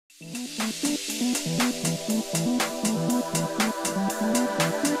Hello,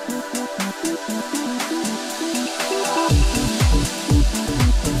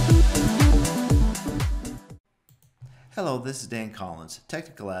 this is Dan Collins,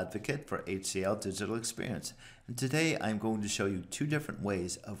 Technical Advocate for HCL Digital Experience, and today I'm going to show you two different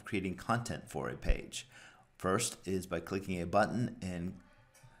ways of creating content for a page. First is by clicking a button and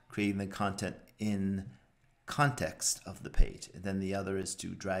creating the content in context of the page, and then the other is to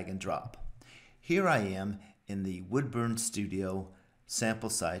drag and drop. Here I am in the Woodburn Studio sample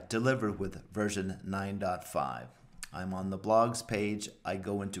site delivered with version 9.5. I'm on the blogs page. I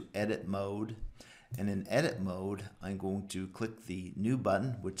go into edit mode. And in edit mode, I'm going to click the new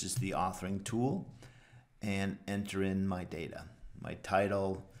button, which is the authoring tool, and enter in my data. My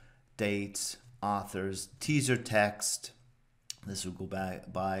title, dates, authors, teaser text. This will go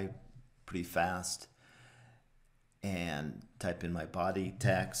by pretty fast. And type in my body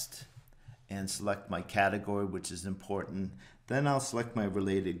text and select my category, which is important. Then I'll select my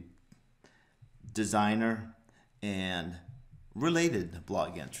related designer and related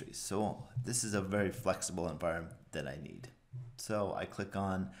blog entries. So this is a very flexible environment that I need. So I click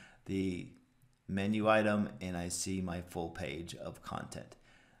on the menu item and I see my full page of content.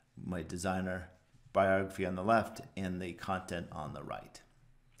 My designer biography on the left and the content on the right.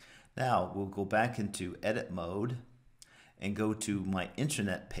 Now we'll go back into edit mode and go to my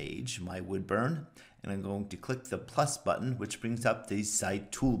intranet page, my Woodburn, and I'm going to click the plus button, which brings up the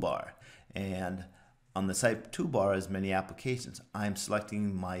site toolbar. And on the site toolbar is many applications. I'm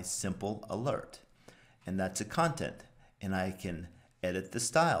selecting my simple alert, and that's a content, and I can edit the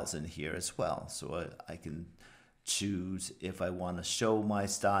styles in here as well. So I can choose if I want to show my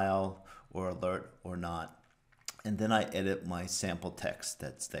style or alert or not, and then I edit my sample text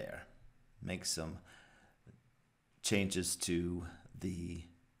that's there. Make some changes to the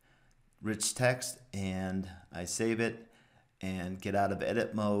rich text, and I save it and get out of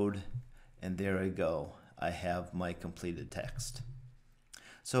edit mode. And there I go. I have my completed text.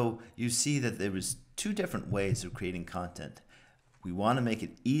 So you see that there is two different ways of creating content. We want to make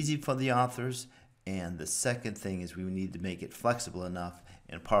it easy for the authors, and the second thing is we need to make it flexible enough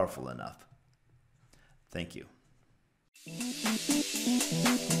and powerful enough. Thank you.